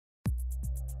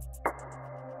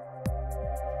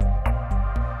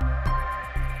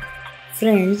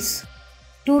Friends,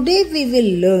 today we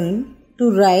will learn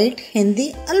to write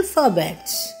Hindi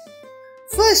alphabets.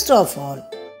 First of all,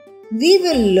 we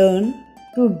will learn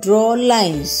to draw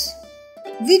lines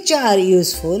which are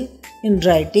useful in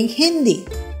writing Hindi.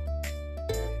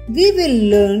 We will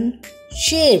learn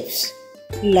shapes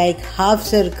like half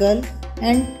circle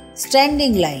and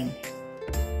standing line.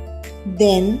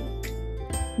 Then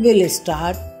we'll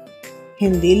start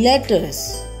Hindi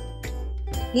letters.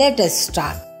 Let us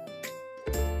start.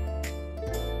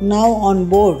 Now on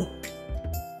board.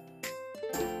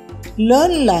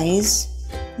 Learn lines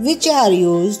which are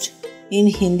used in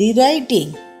Hindi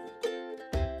writing.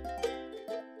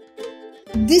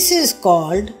 This is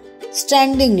called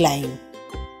standing line.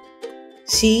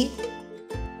 See,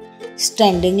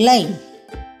 standing line.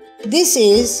 This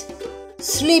is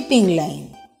sleeping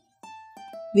line.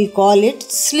 We call it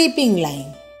sleeping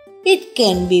line. It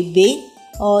can be big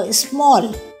or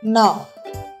small. Now,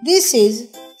 this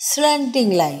is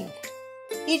slanting line.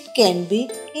 It can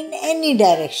be in any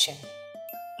direction,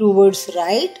 towards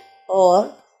right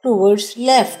or towards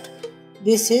left.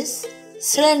 This is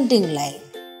slanting line.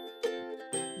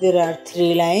 There are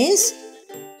three lines: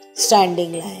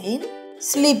 standing line,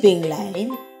 sleeping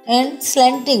line, and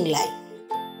slanting line.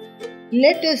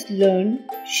 Let us learn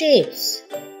shapes.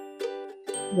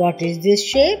 What is this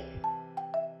shape?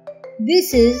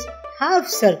 This is half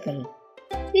circle.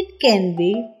 It can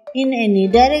be in any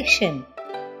direction.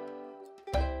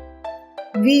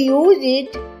 We use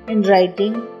it in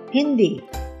writing Hindi.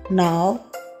 Now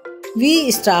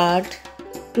we start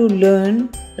to learn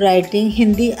writing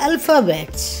Hindi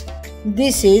alphabets.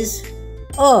 This is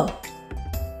A.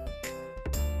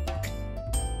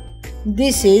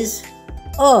 This is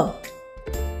A.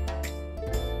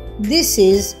 This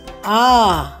is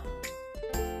A.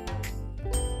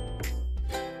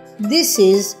 This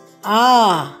is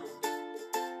A.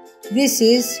 This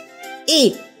is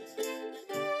E.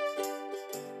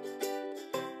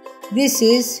 This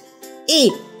is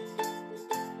E.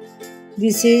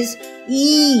 This is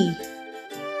E.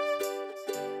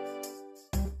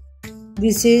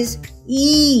 This is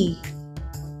E.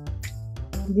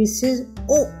 This is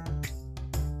O.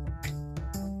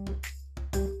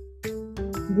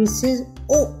 This is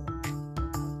O.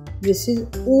 This is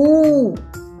O.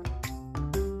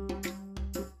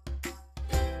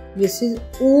 This is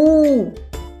O.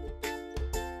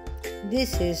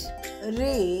 This is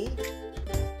Re.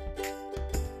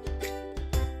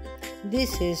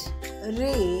 This is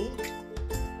Re.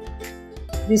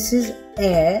 This is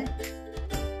A.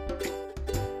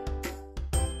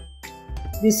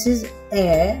 This is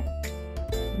A.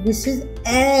 This is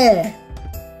A.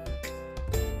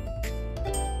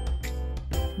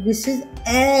 This is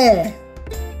A.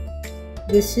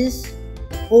 This is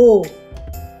O.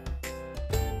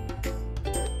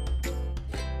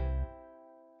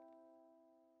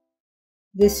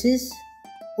 This is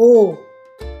O.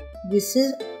 This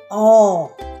is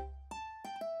O.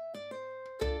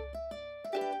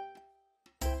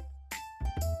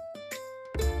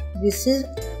 This is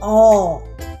O.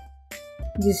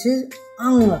 This is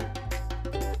Ang.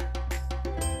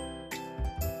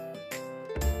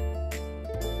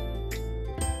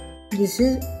 This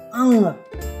is Ang.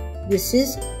 This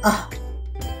is Ah.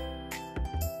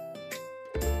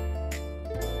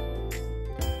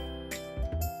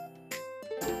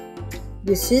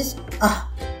 This is Ah.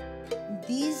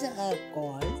 These are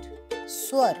called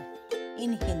Swar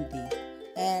in Hindi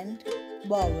and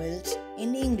vowels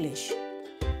in English.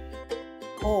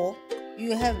 Hope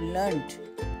you have learnt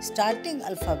starting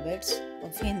alphabets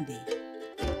of Hindi.